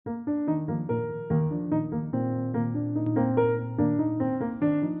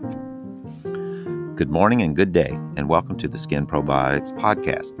Good morning and good day, and welcome to the Skin Probiotics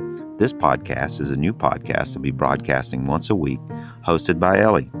Podcast. This podcast is a new podcast to be broadcasting once a week, hosted by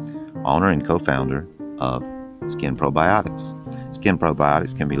Ellie, owner and co-founder of Skin Probiotics. Skin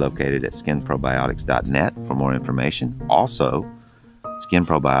Probiotics can be located at skinprobiotics.net for more information. Also, Skin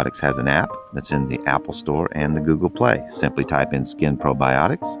Probiotics has an app that's in the Apple Store and the Google Play. Simply type in Skin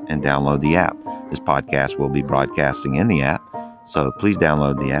Probiotics and download the app. This podcast will be broadcasting in the app, so please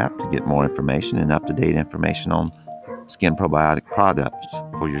download the app to get more information and up-to-date information on skin probiotic products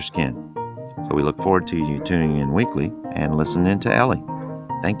for your skin. So we look forward to you tuning in weekly and listening to Ellie.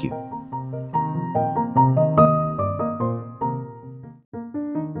 Thank you.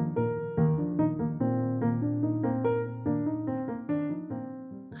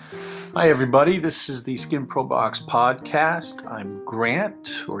 Hi, everybody. This is the Skin Probiotics Podcast. I'm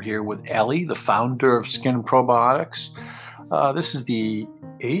Grant. We're here with Ellie, the founder of Skin Probiotics. This is the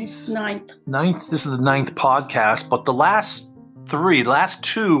ninth. This is the ninth podcast, but the last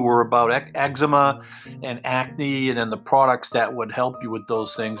two were about eczema and acne, and then the products that would help you with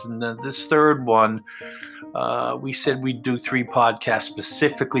those things. And then this third one, we said we'd do 3 podcasts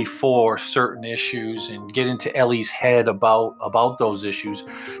specifically for certain issues and get into Ellie's head about those issues.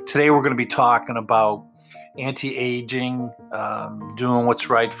 Today we're going to be talking about anti-aging, doing what's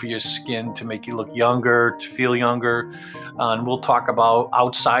right for your skin to make you look younger, to feel younger. And we'll talk about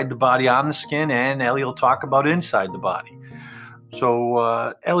outside the body on the skin, and Ellie will talk about inside the body.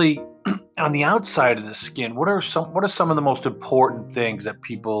 So, Ellie, on the outside of the skin, what are some of the most important things that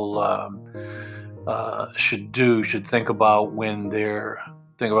people should think about when they're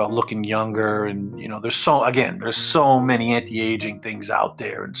thinking about looking younger? And there's so many anti-aging things out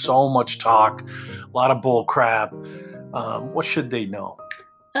there, and so much talk, a lot of bull crap. What should they know?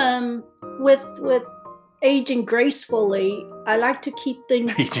 With aging gracefully, I like to keep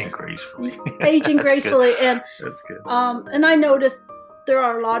things aging gracefully. Gracefully, and that's good. And I noticed there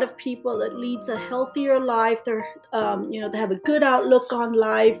are a lot of people that leads a healthier life. They're, they have a good outlook on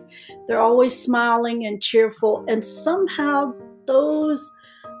life. They're always smiling and cheerful, and somehow those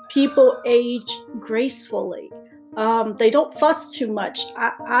people age gracefully. They don't fuss too much.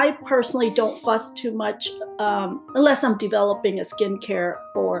 I personally don't fuss too much unless I'm developing a skincare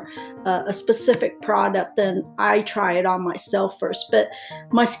or a specific product. Then I try it on myself first. But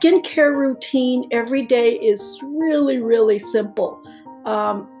my skincare routine every day is really, really simple.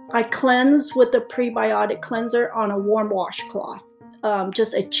 I cleanse with a prebiotic cleanser on a warm washcloth,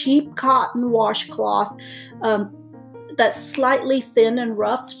 just a cheap cotton washcloth that's slightly thin and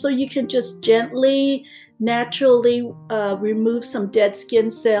rough, so you can just gently, naturally remove some dead skin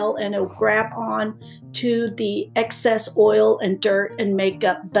cell, and it'll grab on to the excess oil and dirt and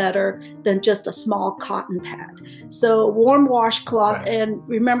makeup better than just a small cotton pad. So warm washcloth, and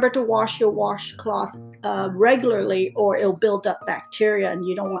remember to wash your washcloth regularly, or it'll build up bacteria, and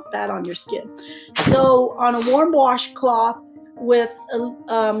you don't want that on your skin. So on a warm washcloth with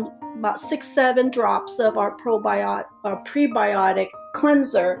about 6-7 drops of our prebiotic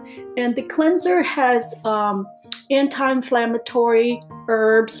cleanser, and the cleanser has anti-inflammatory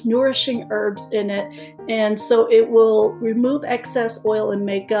herbs, nourishing herbs in it, and so it will remove excess oil and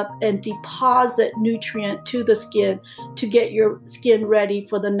makeup and deposit nutrient to the skin to get your skin ready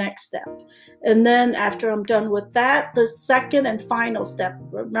for the next step. And then after I'm done with that, the second and final step,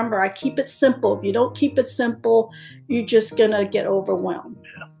 remember, I keep it simple. If you don't keep it simple, you're just gonna get overwhelmed.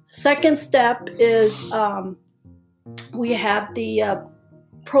 Second step is we have the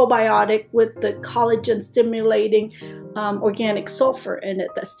probiotic with the collagen stimulating organic sulfur in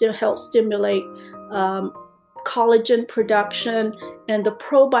it that still helps stimulate collagen production, and the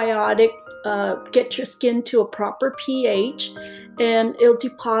probiotic get your skin to a proper pH, and it'll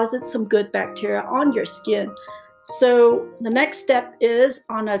deposit some good bacteria on your skin. So the next step is,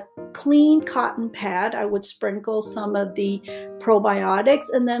 on a clean cotton pad, I would sprinkle some of the probiotics,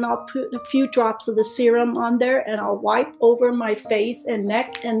 and then I'll put a few drops of the serum on there, and I'll wipe over my face and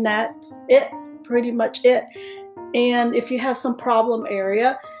neck, and that's it, pretty much it. And if you have some problem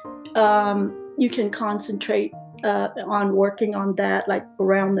area, you can concentrate on working on that, like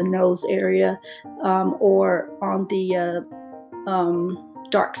around the nose area, or on the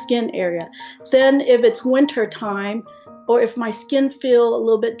dark skin area. Then if it's winter time, or if my skin feel a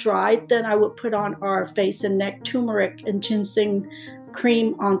little bit dry, then I would put on our face and neck turmeric and ginseng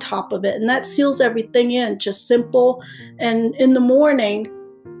cream on top of it, and that seals everything in, just simple. And in the morning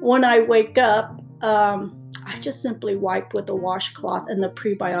when I wake up, I just simply wipe with a washcloth and the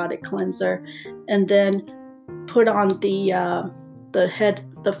prebiotic cleanser, and then put on the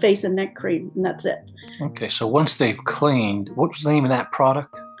face and neck cream, and that's it. Okay, so once they've cleaned, what was the name of that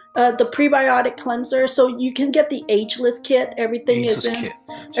product? The prebiotic cleanser, so you can get the ageless kit. Everything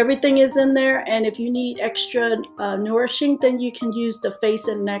is in there, and if you need extra nourishing, then you can use the face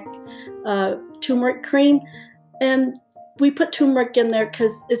and neck turmeric cream. And we put turmeric in there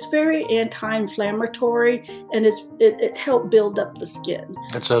because it's very anti-inflammatory, and it helped build up the skin.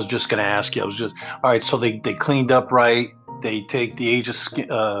 That's what I was just going to ask you. All right, so they cleaned up right. They take the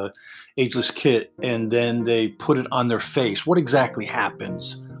ageless kit, and then they put it on their face. What exactly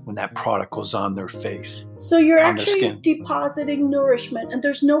happens when that product goes on their face? So you're actually depositing nourishment, and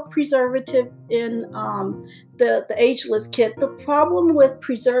there's no preservative in the ageless kit. The problem with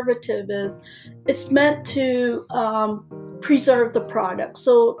preservative is it's meant to preserve the product.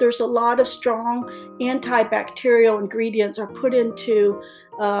 So there's a lot of strong antibacterial ingredients are put into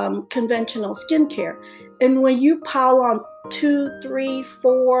conventional skincare. And when you pile on 2, 3,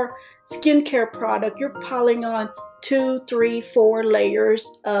 4 skincare product, you're piling on 2, 3, 4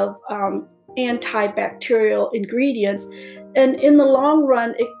 layers of antibacterial ingredients. And in the long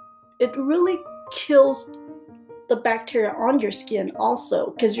run, it really kills the bacteria on your skin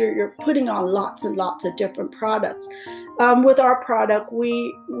also, because you're putting on lots and lots of different products. With our product,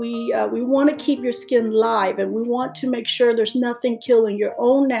 we want to keep your skin live, and we want to make sure there's nothing killing your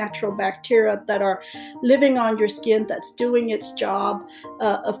own natural bacteria that are living on your skin, that's doing its job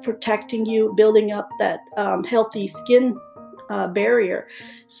of protecting you, building up that healthy skin barrier.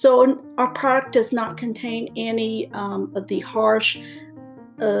 So our product does not contain any of the harsh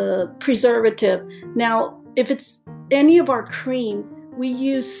preservative. Now, if it's any of our cream, we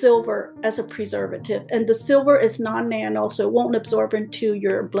use silver as a preservative, and the silver is non-nano, so it won't absorb into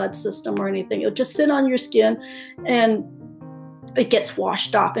your blood system or anything. It'll just sit on your skin and it gets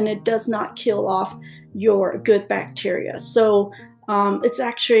washed off, and it does not kill off your good bacteria. So it's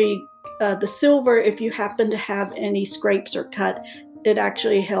actually the silver, if you happen to have any scrapes or cut, it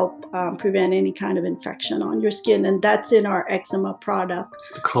actually helps prevent any kind of infection on your skin, and that's in our eczema product.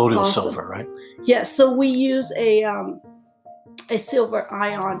 The colloidal silver, right? Yes, so we use a silver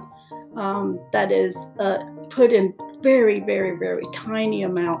ion that is put in very, very, very tiny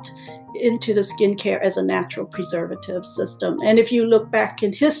amount into the skincare as a natural preservative system. And if you look back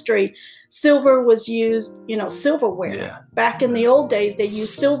in history, silver was used, silverware. Yeah. Back in the old days, they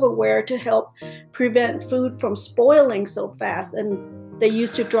used silverware to help prevent food from spoiling so fast. And they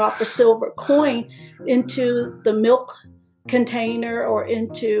used to drop a silver coin into the milk container or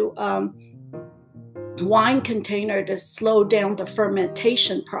into wine container to slow down the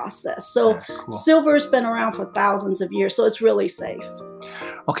fermentation process. So cool. Silver's been around for thousands of years, so it's really safe.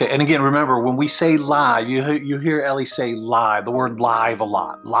 Okay, and again, remember, when we say live, you hear Ellie say live, the word live a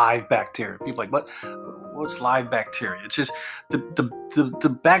lot, live bacteria. People are like, what's live bacteria? It's just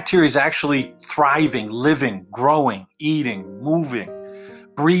the bacteria is actually thriving, living, growing, eating, moving,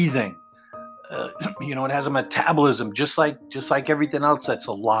 breathing. It has a metabolism just like everything else that's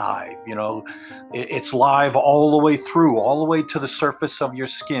alive. It's live all the way through, all the way to the surface of your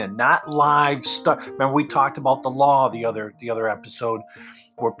skin, not live stuff. Remember, we talked about the law the other episode,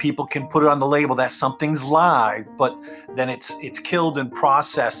 where people can put it on the label that something's live, but then it's killed in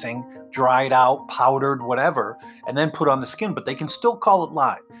processing, dried out, powdered, whatever, and then put on the skin, but they can still call it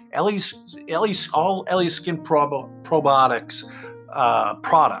live. Ellie's Skin Probiotics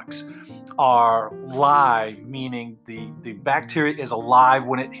products are live, meaning the bacteria is alive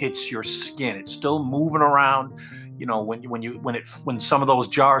when it hits your skin. It's still moving around. When some of those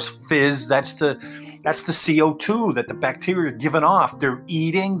jars fizz, that's the CO2 that the bacteria are giving off. They're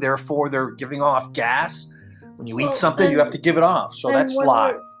eating, therefore they're giving off gas. When you eat something, you have to give it off. So that's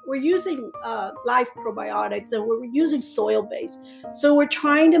live. We're using live probiotics, and we're using soil-based. So we're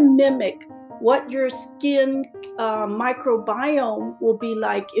trying to mimic what your skin microbiome will be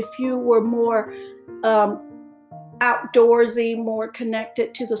like if you were more outdoorsy, more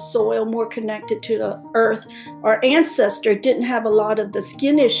connected to the soil, more connected to the earth. Our ancestor didn't have a lot of the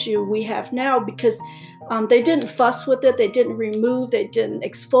skin issue we have now because they didn't fuss with it, they didn't remove, they didn't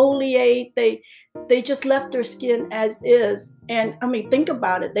exfoliate, they just left their skin as is. And think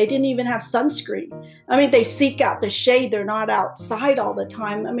about it, they didn't even have sunscreen. They seek out the shade, they're not outside all the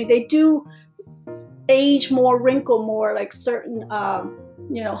time. They do age more, wrinkle more, like certain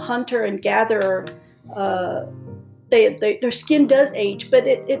hunter and gatherer, their skin does age, but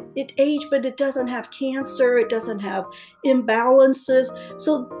it aged, but it doesn't have cancer, it doesn't have imbalances.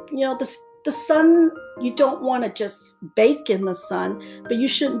 So the sun, you don't want to just bake in the sun, but you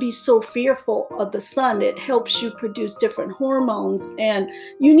shouldn't be so fearful of the sun. It helps you produce different hormones, and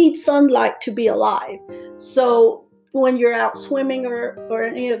you need sunlight to be alive. So when you're out swimming or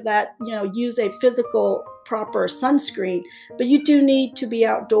any of that, use a physical proper sunscreen, but you do need to be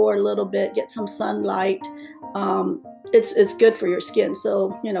outdoor a little bit, get some sunlight. It's good for your skin.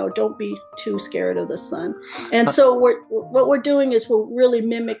 So, don't be too scared of the sun. And so what we're doing is we're really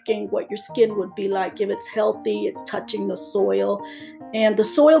mimicking what your skin would be like if it's healthy, it's touching the soil. And the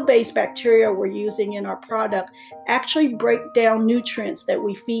soil-based bacteria we're using in our product actually break down nutrients that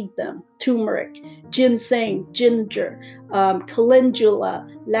we feed them. Turmeric, ginseng, ginger, calendula,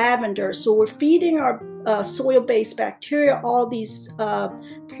 lavender. So we're feeding our soil-based bacteria all these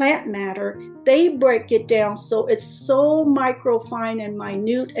plant matter. They break it down so it's so microfine and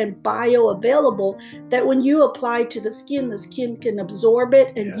minute and bioavailable that when you apply to the skin can absorb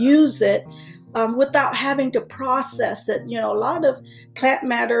it and use it without having to process it. A lot of plant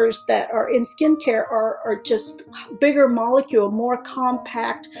matters that are in skincare are just bigger molecule, more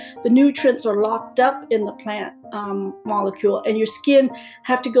compact. The nutrients are locked up in the plant molecule, and your skin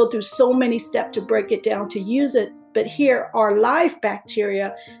have to go through so many steps to break it down to use it. But here, our live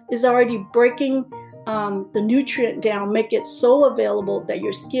bacteria is already breaking the nutrient down, make it so available that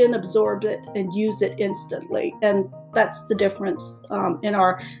your skin absorbs it and use it instantly. And that's the difference in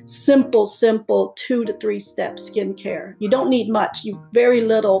our simple 2 to 3 step skincare. You don't need much. You very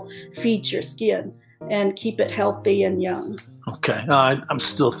little feed your skin and keep it healthy and young. Okay. I'm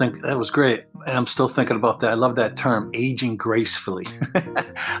still thinking that was great. And I'm still thinking about that. I love that term, aging gracefully.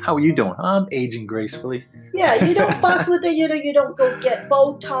 How are you doing? I'm aging gracefully. Yeah, you don't fuss with it. You don't go get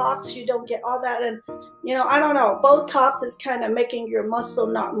Botox. You don't get all that. And, I don't know. Botox is kind of making your muscle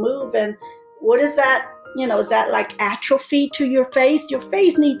not move. And what is that? Is that like atrophy to your face? Your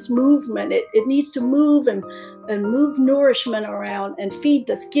face needs movement. It needs to move and move nourishment around and feed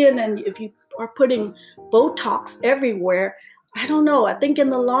the skin. And if you are putting Botox everywhere, I don't know. I think in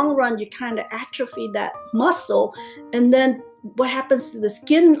the long run, you kind of atrophy that muscle. And then what happens to the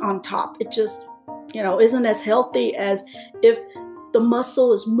skin on top? It just, isn't as healthy as if the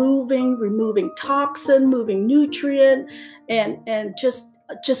muscle is moving, removing toxin, moving nutrient, and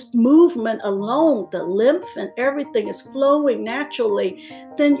just movement alone, the lymph and everything is flowing naturally,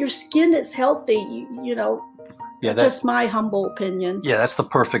 then your skin is healthy, Yeah, that's just my humble opinion. Yeah, that's the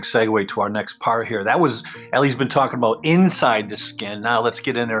perfect segue to our next part here. That was, Ellie's been talking about inside the skin. Now let's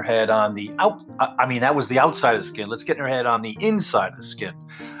get in her head on the that was the outside of the skin. Let's get in her head on the inside of the skin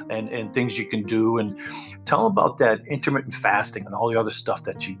and things you can do. And tell them about that intermittent fasting and all the other stuff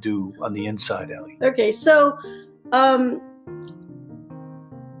that you do on the inside, Ellie. Okay, so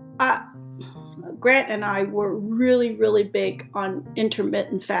Grant and I were really, really big on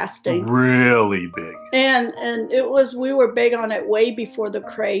intermittent fasting. Really big. And we were big on it way before the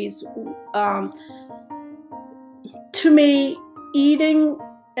craze. To me, eating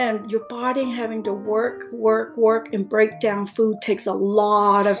and your body having to work and break down food takes a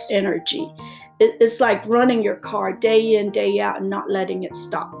lot of energy. It's like running your car day in, day out and not letting it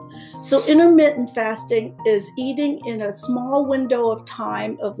stop. So intermittent fasting is eating in a small window of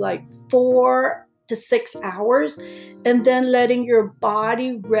time of like 4 to 6 hours, and then letting your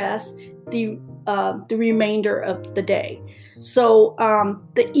body rest the remainder of the day. So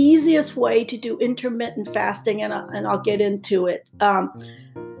the easiest way to do intermittent fasting, and I'll get into it.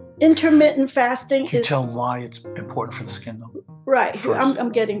 Intermittent fasting Can you tell them why it's important for the skin, though? Right.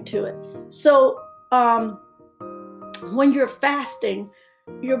 I'm getting to it. So when you're fasting,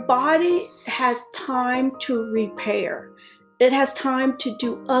 your body has time to repair. It has time to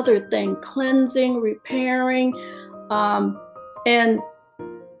do other things, cleansing, repairing, and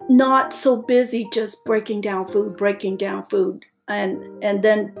not so busy just breaking down food. And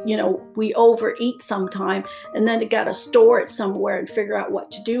then, we overeat sometime, and then you got to store it somewhere and figure out what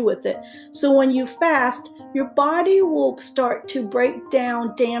to do with it. So when you fast, your body will start to break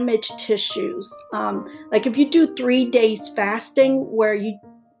down damaged tissues. Like if you do 3 days fasting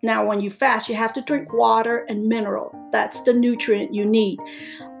when you fast, you have to drink water and mineral. That's the nutrient you need.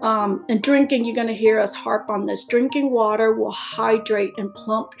 And drinking, you're going to hear us harp on this. Drinking water will hydrate and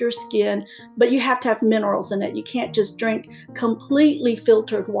plump your skin, but you have to have minerals in it. You can't just drink completely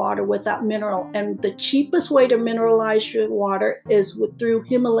filtered water without mineral. And the cheapest way to mineralize your water is through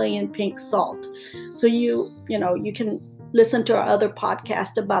Himalayan pink salt. So you can listen to our other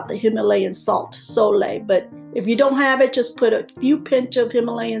podcast about the Himalayan salt, Sole. But if you don't have it, just put a few pinch of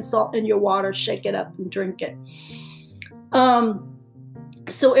Himalayan salt in your water, shake it up, and drink it.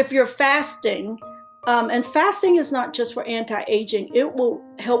 So if you're fasting, and fasting is not just for anti-aging, it will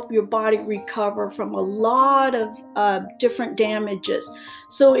help your body recover from a lot of different damages.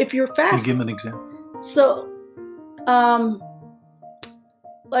 So if you're fasting... Can you give an example? So,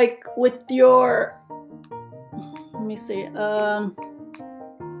 like with your... Let me see. I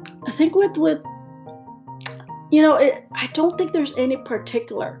think with I don't think there's any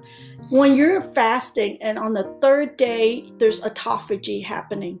particular. When you're fasting and on the third day, there's autophagy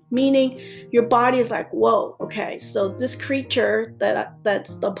happening, meaning your body is like, whoa, okay, so this creature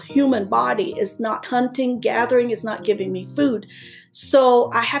that's the human body is not hunting, gathering, is not giving me food. So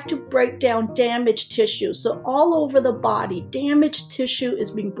I have to break down damaged tissue. So all over the body, damaged tissue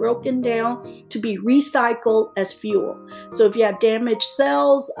is being broken down to be recycled as fuel. So if you have damaged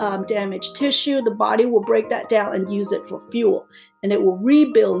cells, damaged tissue, the body will break that down and use it for fuel. And it will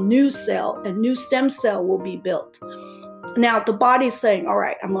rebuild new cell, and new stem cell will be built. Now the body's saying, all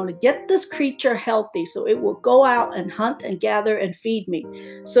right, I'm going to get this creature healthy, so it will go out and hunt and gather and feed me.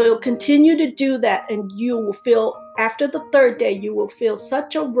 So it'll continue to do that, and you will feel, after the third day, you will feel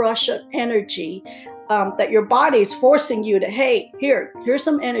such a rush of energy that your body is forcing you to, hey, here's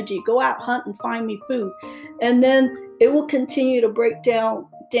some energy, go out, hunt, and find me food. And then it will continue to break down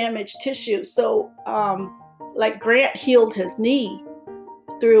damaged tissue. So like Grant healed his knee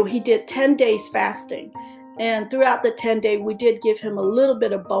he did 10 days fasting. And throughout the 10-day, we did give him a little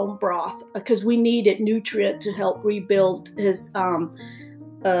bit of bone broth because we needed nutrient to help rebuild his torn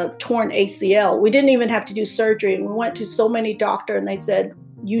ACL. We didn't even have to do surgery. And we went to so many doctors, and they said,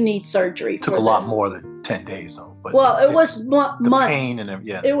 you need surgery. Took a lot more than 10 days, though. But well, it was months. The pain and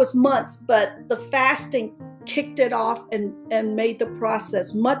everything, yeah. It was months, but the fasting kicked it off and made the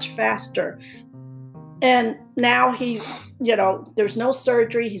process much faster. And now he's, there's no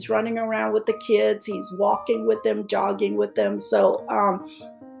surgery. He's running around with the kids. He's walking with them, jogging with them. So,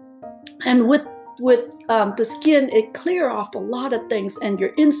 and with the skin, it clear off a lot of things, and your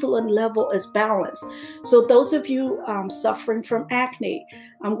insulin level is balanced. So those of you suffering from acne,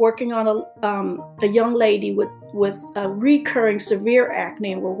 I'm working on a young lady with recurring severe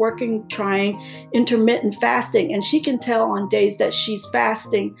acne, and we're trying intermittent fasting, and she can tell on days that she's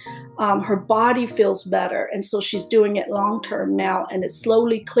fasting, her body feels better, and so she's doing it long term now, and it's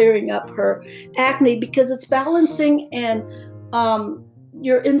slowly clearing up her acne because it's balancing and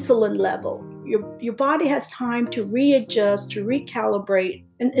your insulin level. Your body has time to readjust, to recalibrate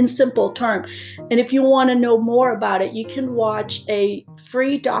in simple terms. And if you want to know more about it, you can watch a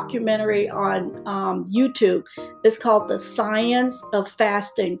free documentary on YouTube. It's called The Science of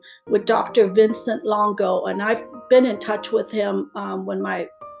Fasting with Dr. Vincent Longo. And I've been in touch with him when my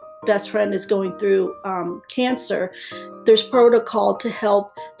best friend is going through cancer. There's protocol to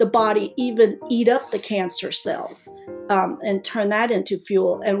help the body even eat up the cancer cells and turn that into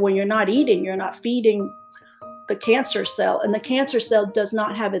fuel. And when you're not eating, you're not feeding the cancer cell. And the cancer cell does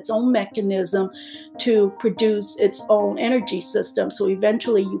not have its own mechanism to produce its own energy system. So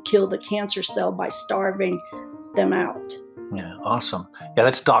eventually you kill the cancer cell by starving them out. Yeah, awesome. Yeah,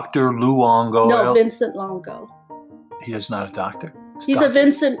 that's Dr. Luongo. No, Vincent Longo. He is not a doctor? He's Dr.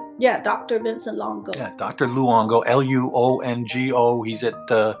 Dr. Vincent Longo. Yeah, Dr. Luongo, Luongo. He's at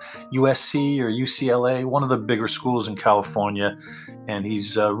USC or UCLA, one of the bigger schools in California. And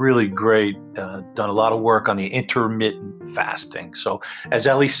he's really great, done a lot of work on the intermittent fasting. So as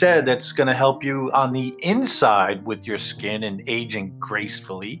Ellie said, that's going to help you on the inside with your skin and aging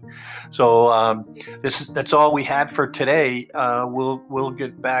gracefully. So that's all we had for today. We'll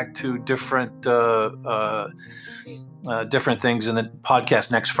get back to different things in the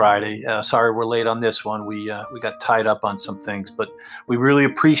podcast next Friday. Sorry we're late on this one. We got tied up on some things, but we really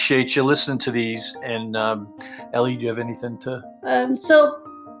appreciate you listening to these. And Ellie, do you have anything to? So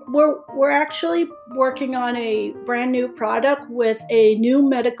we're actually working on a brand new product with a new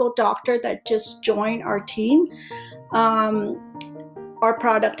medical doctor that just joined our team. Our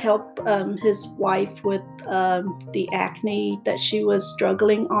product helped his wife with the acne that she was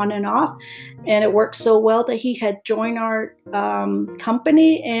struggling on and off. And it worked so well that he had joined our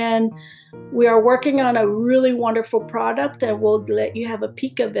company. And we are working on a really wonderful product, and we'll let you have a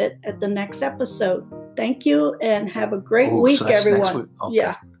peek of it at the next episode. Thank you, and have a great week, so everyone. Next week. Okay.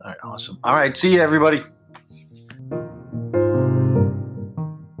 Yeah. All right, awesome. All right, see you, everybody.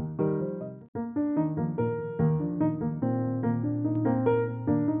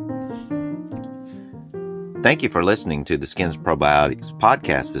 Thank you for listening to the Skins Probiotics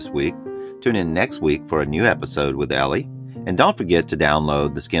podcast this week. Tune in next week for a new episode with Ellie. And don't forget to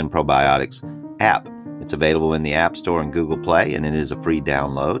download the Skin Probiotics app. It's available in the App Store and Google Play, and it is a free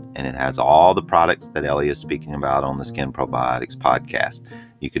download. And it has all the products that Ellie is speaking about on the Skin Probiotics podcast.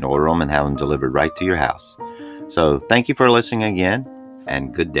 You can order them and have them delivered right to your house. So thank you for listening again,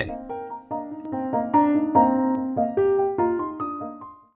 and good day.